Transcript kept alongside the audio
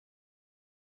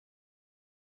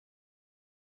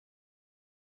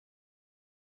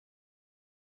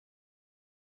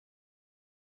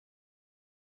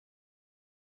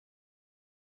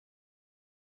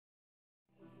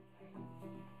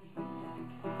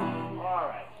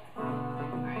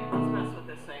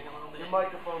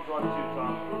microphone's on too,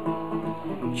 Tom.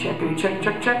 Checkity check,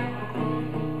 check, check.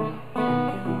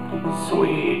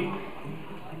 Sweet.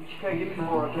 Okay, give me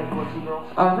 4, okay, boys and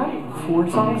girls. Alright, 4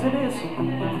 songs it is. Thank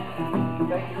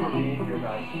you for being here,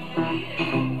 guys.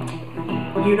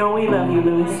 You know we love you,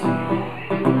 Lewis.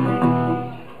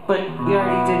 But we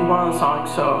already did one of the songs,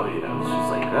 so, you know, it's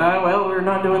just like, well, we're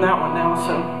not doing that one now,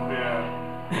 so.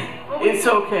 Yeah. It's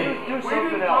okay. Do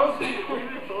something else.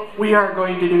 We are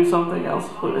going to do something else,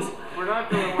 Lewis. We're not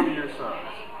doing one of your songs.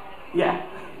 Yeah.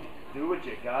 Do what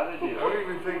you gotta do. I don't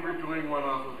even think we're doing one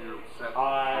off of your set.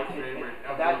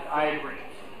 Favorite.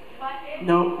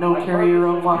 No carry your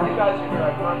own water. You guys are here,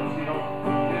 I promise you don't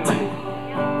do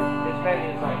as many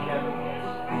as I can of this.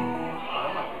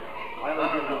 I only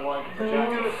do the one. Just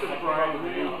get a surprise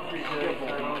me. I don't think I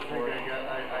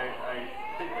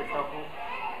picked a couple.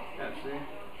 Yeah, see?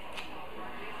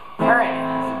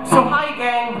 Alright, so hi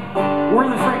gang, we're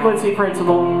the Frequency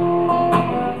Principle.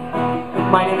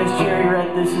 My name is Cherry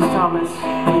Red, this is Thomas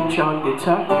Lynch on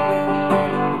guitar.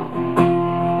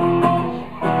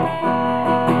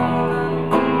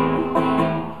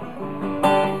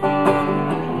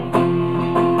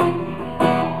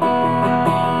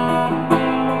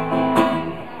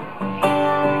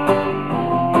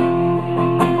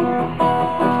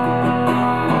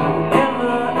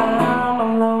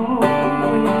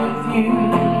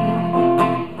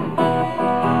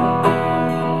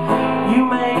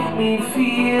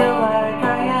 Feel like I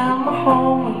am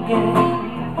home again.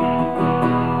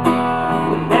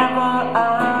 Whenever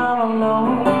I'm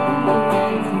alone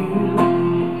with you,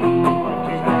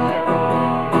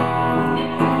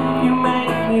 you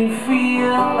make me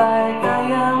feel like I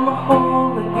am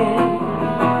whole again.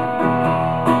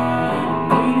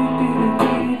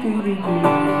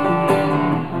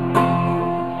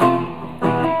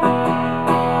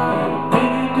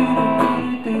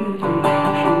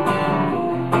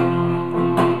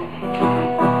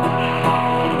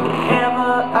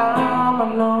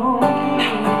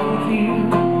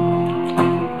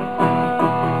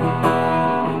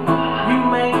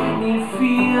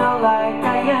 Like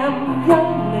I am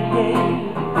young again.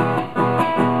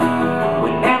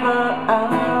 Whenever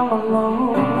I'm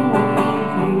alone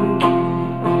with you,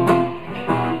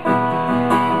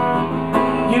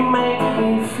 you make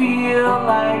me feel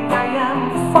like I am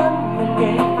fun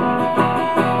again.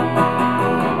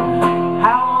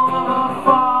 However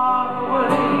far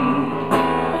away,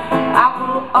 I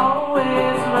will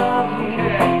always love you.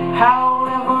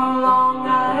 However long I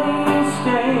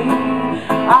stay,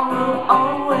 I will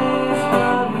always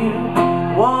love you.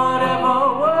 Whatever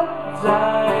words I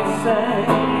say,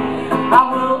 I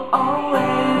will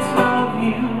always love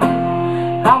you.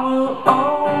 I will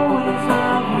always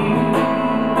love you.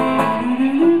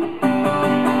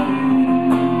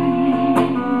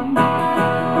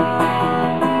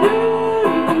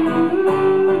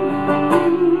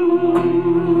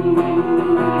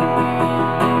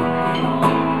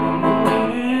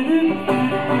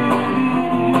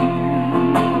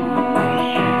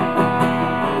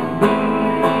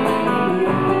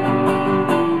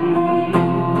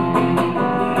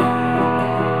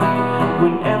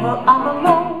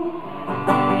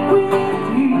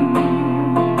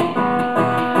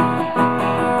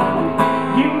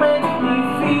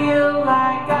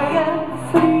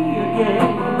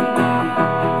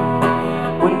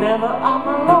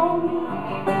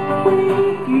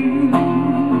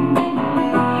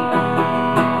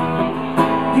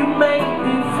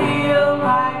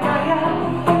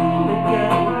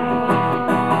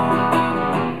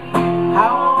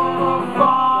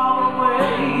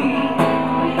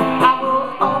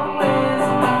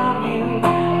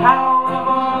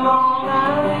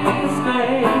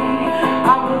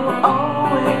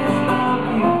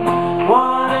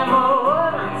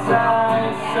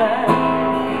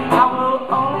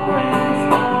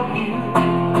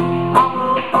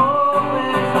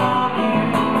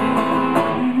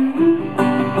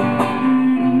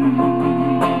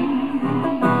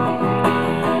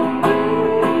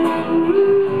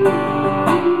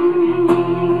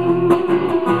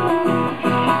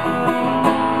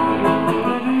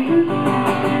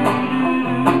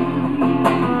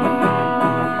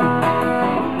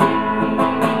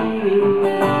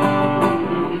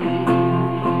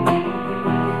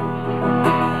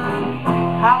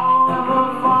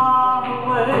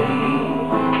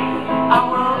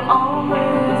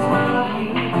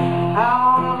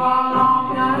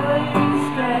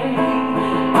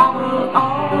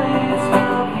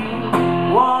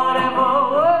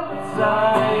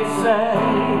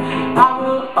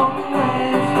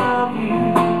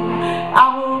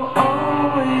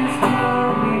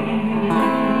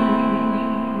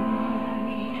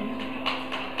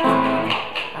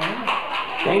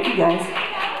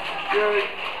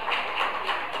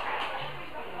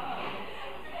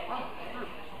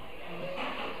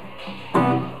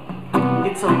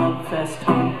 it's a love fest.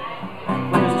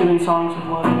 We're just doing songs with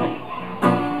love in it.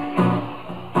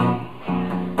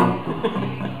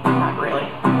 Not really.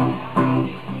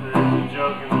 There's a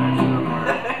joke in there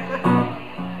somewhere.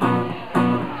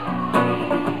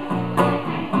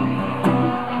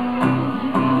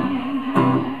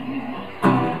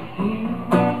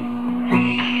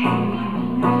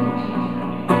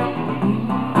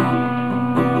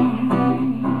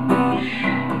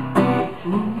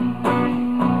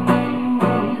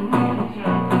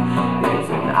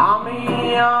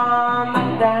 On the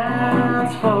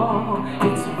dance floor,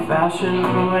 it's a fashion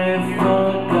with a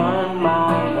gun,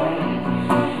 my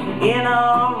love. In a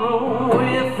room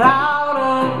without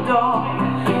a door,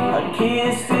 a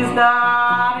kiss is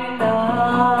not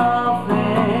enough.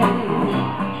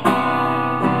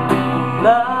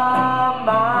 Love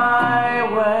my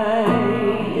way,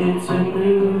 it's a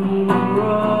new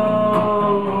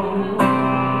road.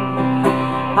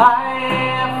 I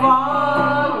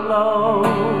follow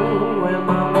where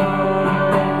my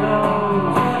mind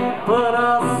goes. Put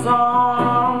us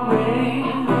on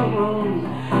railroad,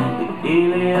 they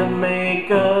daily make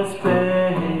us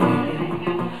pay.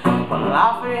 While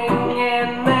laughing in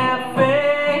their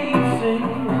faces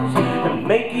and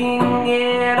making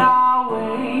it our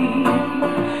way.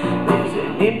 There's an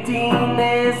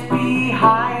emptiness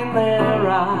behind their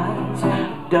eyes,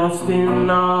 dust in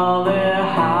all their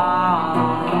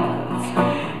hearts.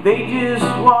 They just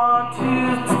want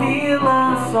to steal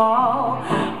us all,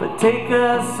 but take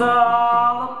us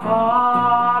all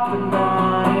apart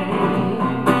tonight.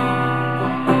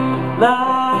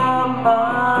 Love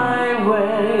my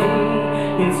way,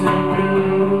 it's a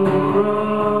new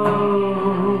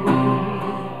road.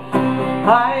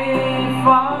 I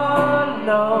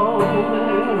follow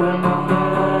where my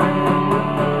mind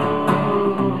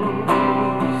goes.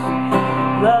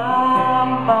 Love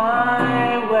my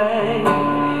way,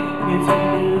 it's a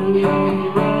new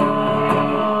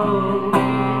road.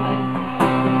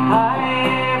 I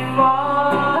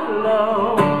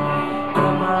follow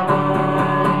where my mind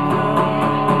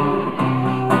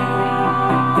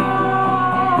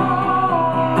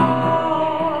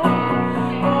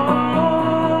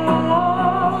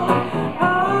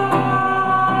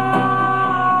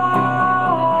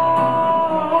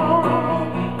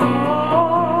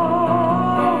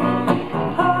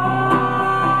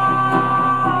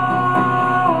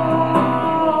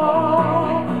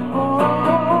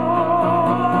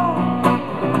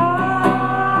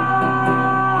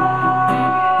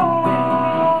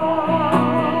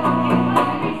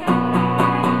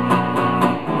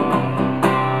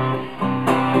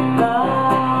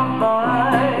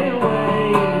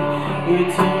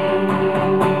it's a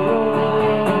new road.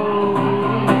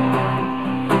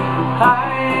 I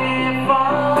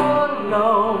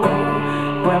follow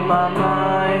where my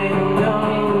mind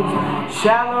goes.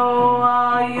 Shallow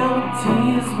are your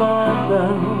tears, my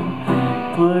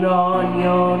love. Put on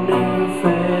your new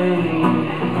face.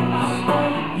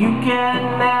 You can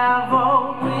never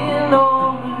win or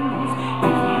lose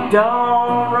if you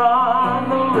don't run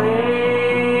the race.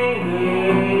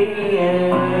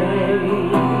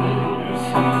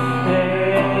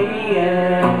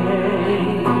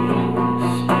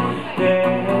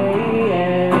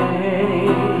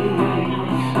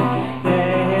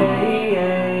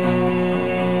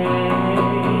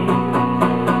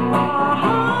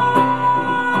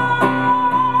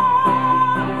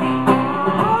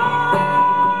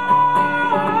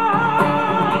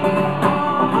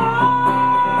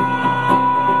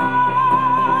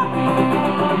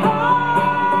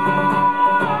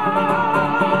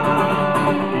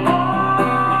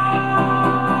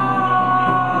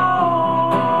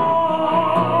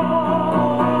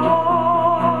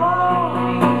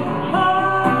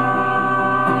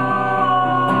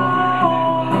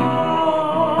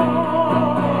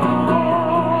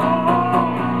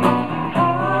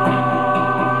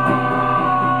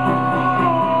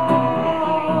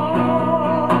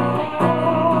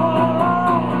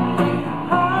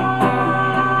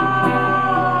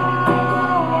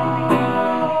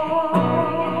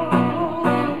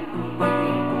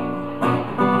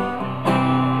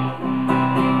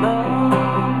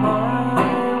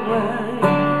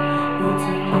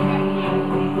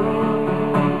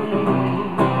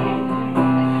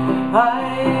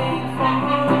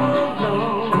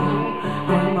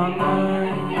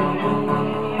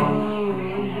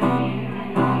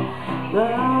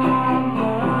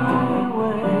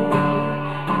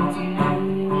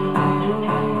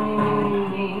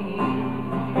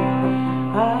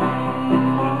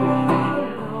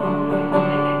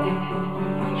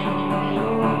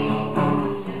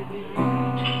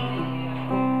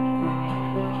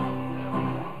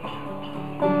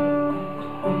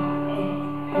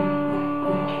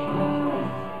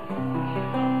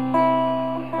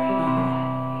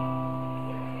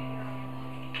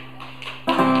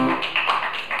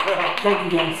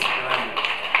 guys.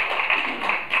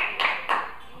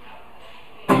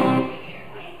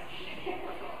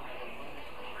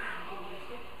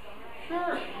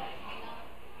 Sure.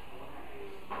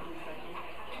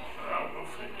 We'll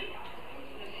fake it.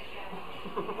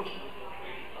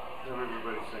 Have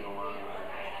everybody sing along.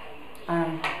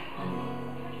 Alright.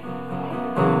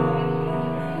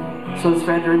 So it's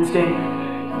Veterans Day.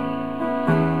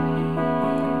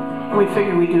 We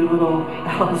figured we'd do a little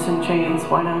Alice in Chains,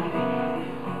 why not?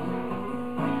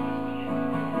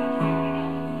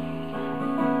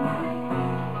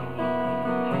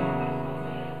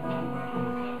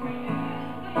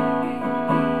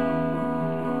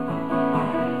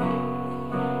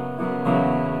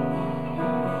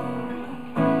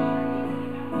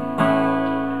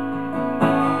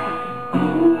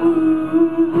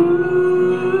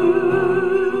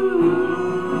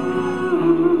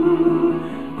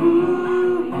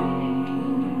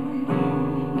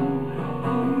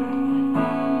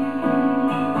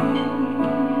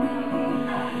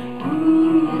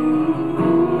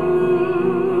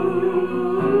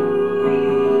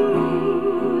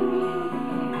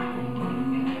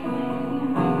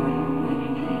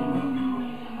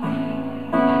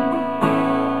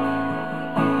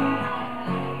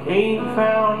 Ain't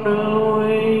found a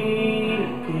way to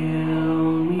kill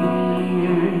me.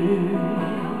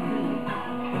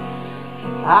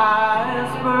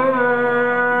 Eyes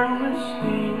burn with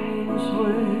stings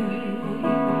way.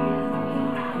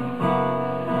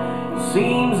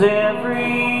 Seems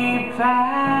every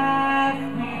path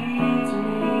leads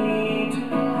me to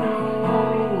nowhere.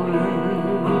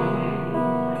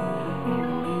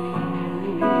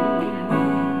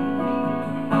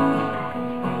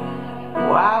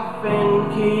 Wife and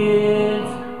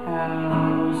kids,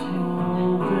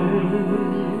 household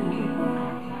bird.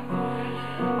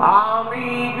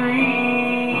 Army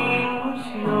green was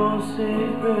no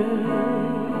safe bed.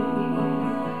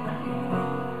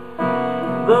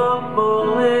 The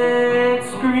bullets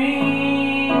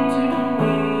scream to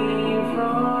me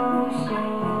from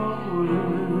somewhere.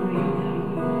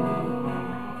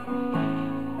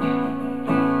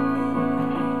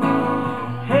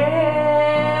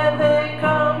 Hey, they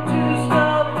come to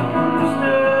stop the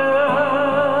rooster.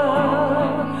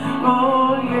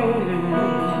 Oh yeah.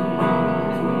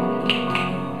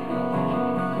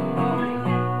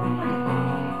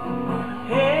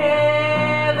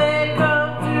 Hey, they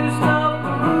come to stop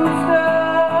the rooster.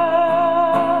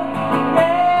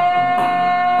 Yeah.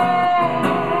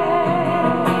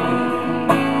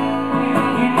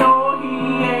 You know he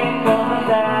ain't gonna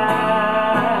die.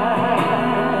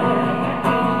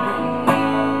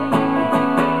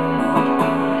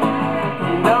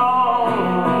 No,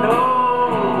 no,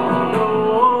 no.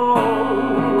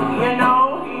 You know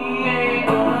he ain't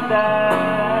gonna die.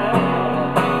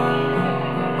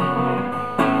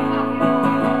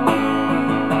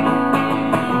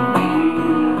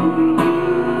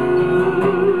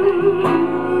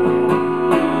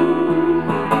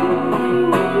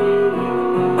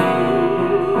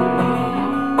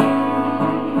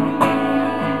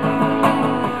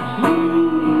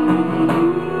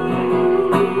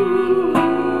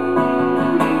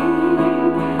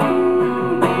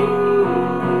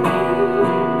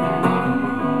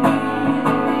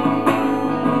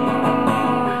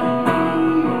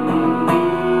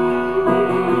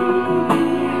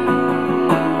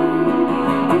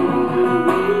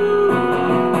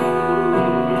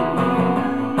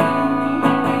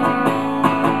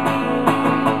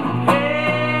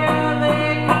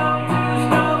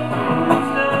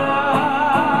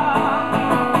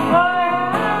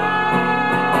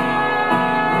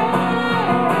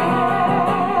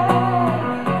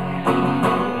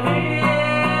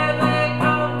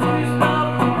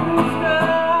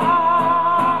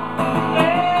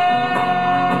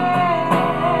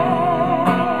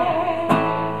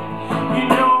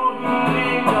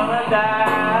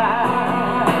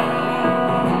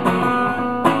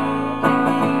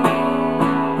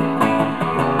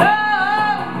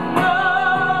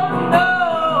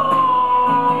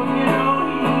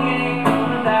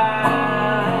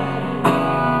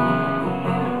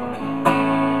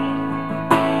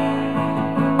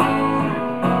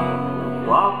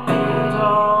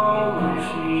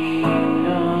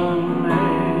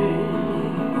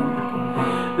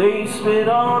 They spit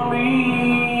on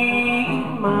me,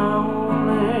 my old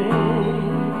man.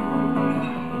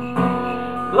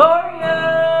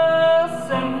 Glorious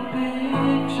and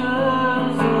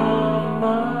pictures of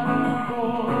my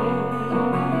boy.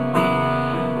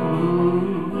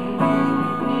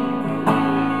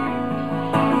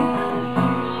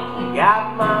 Got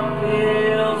my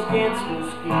pills against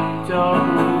mosquito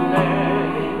net.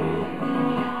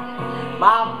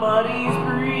 My buddy's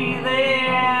breathing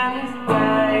his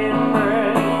dying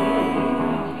breath.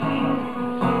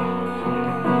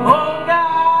 Oh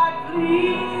God,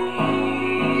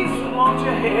 please, won't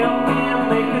you help me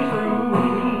make it through?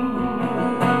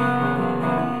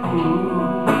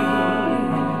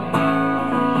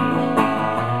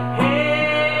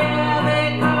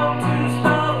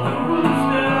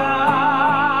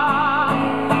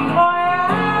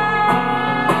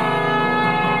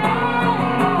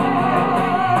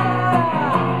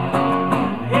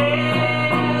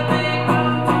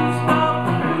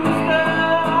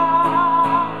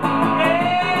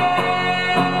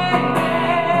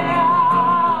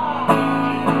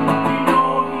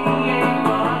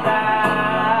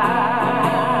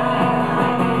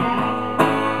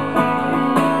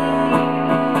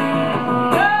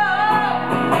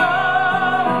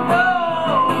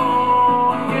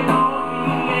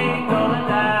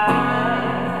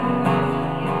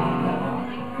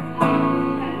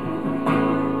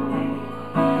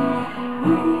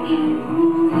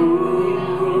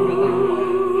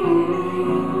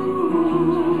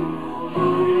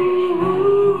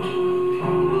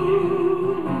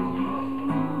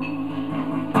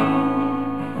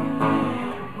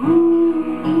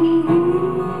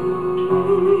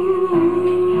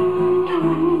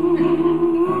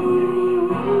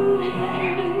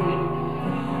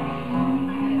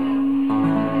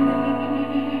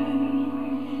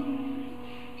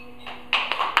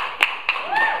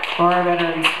 For our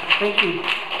veterans, thank you.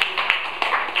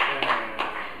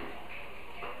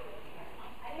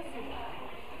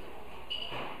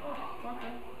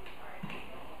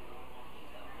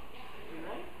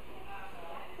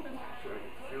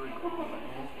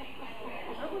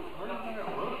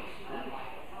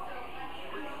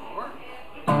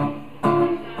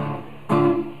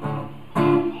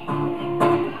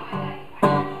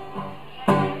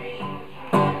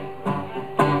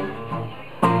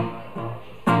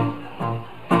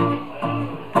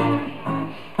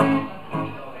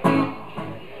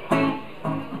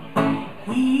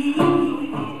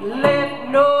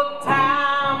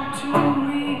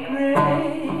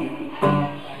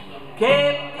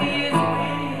 Kept his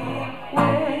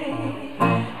way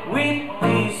with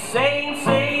the same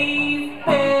safe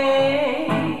pace.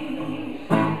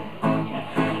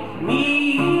 Me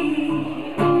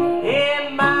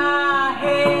and my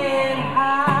head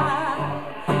high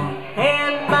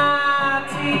and my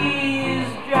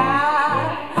tears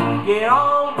dry. Get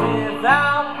on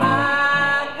without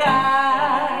my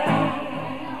guy.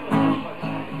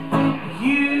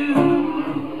 You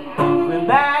went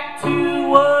back to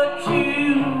what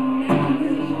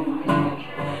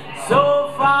so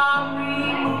far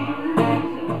removed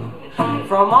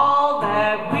from all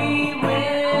that we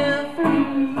went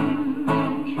through.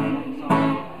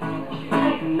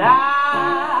 And I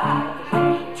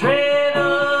tread a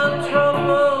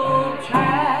troubled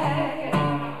track.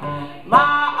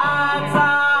 My eyes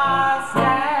are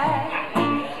sad.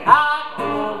 I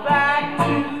go back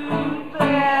to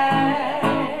black.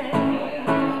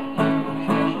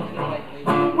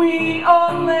 We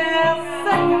only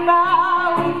say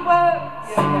goodbye with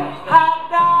words. I've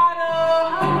died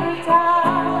 100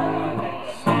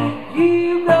 times.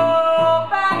 You go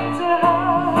back to her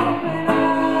and I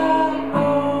go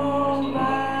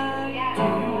back to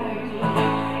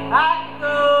I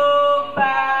go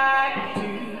back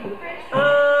to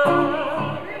us.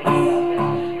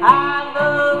 I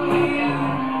love you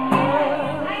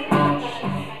much.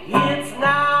 It's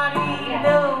not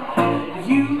enough.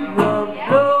 You love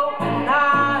love and I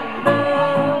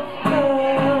love love.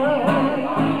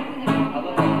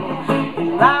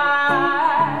 And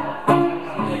life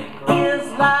is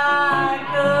like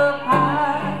a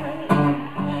pie,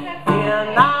 and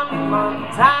I'm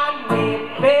untimely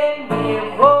bendy,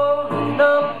 rolling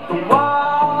up the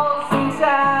walls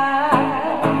inside.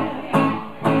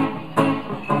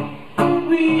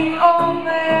 We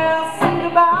only say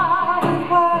goodbye with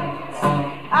words.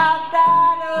 I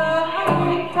died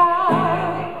 100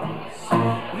 times.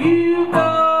 You go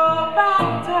back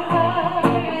to her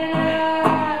and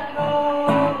I go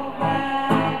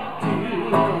back to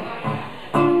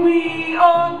you. We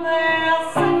only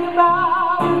say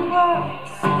goodbye with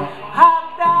words. I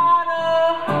died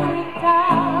 100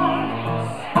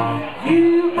 times. You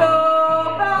go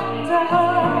back to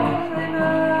her and I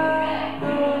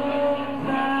go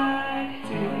back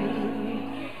to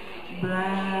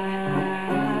black.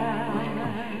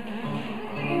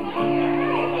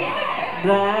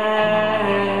 Black.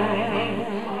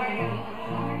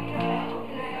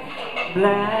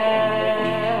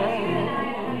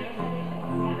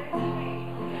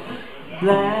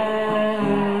 Black.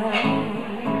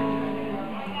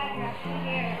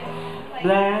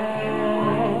 black,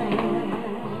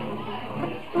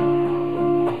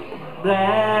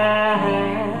 black,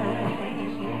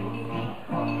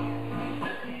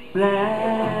 black.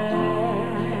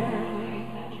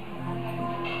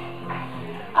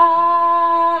 I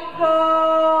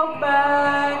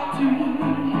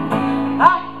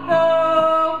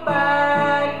go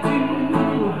back to,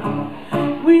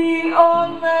 we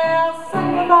only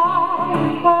sang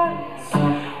about words.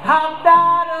 I've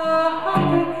died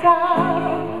 100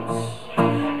 times.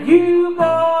 You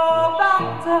go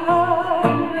back to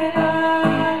her, and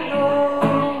I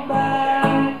go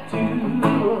back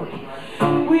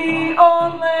to. We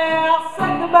only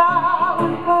sang about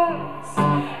words.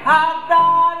 I've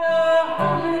died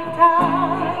 100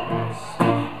 times.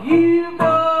 You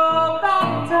go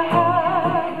back to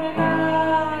her, and I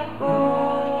go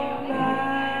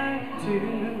back to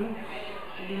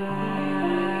black.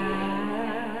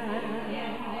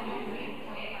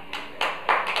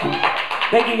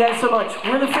 Thank you guys so much.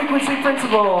 We're the Frequency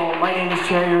Principle. My name is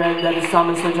Cherry Red. That is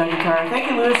Thomas Lynch on guitar. Thank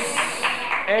you, Lewis.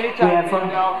 Anytime. We had fun.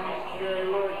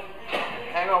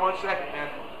 Hang on 1 second, man.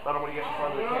 I don't want to get in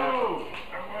front of the camera.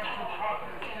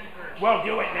 Well,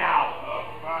 do it now.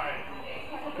 Bye.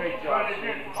 Great job.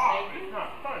 It's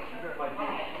not fun.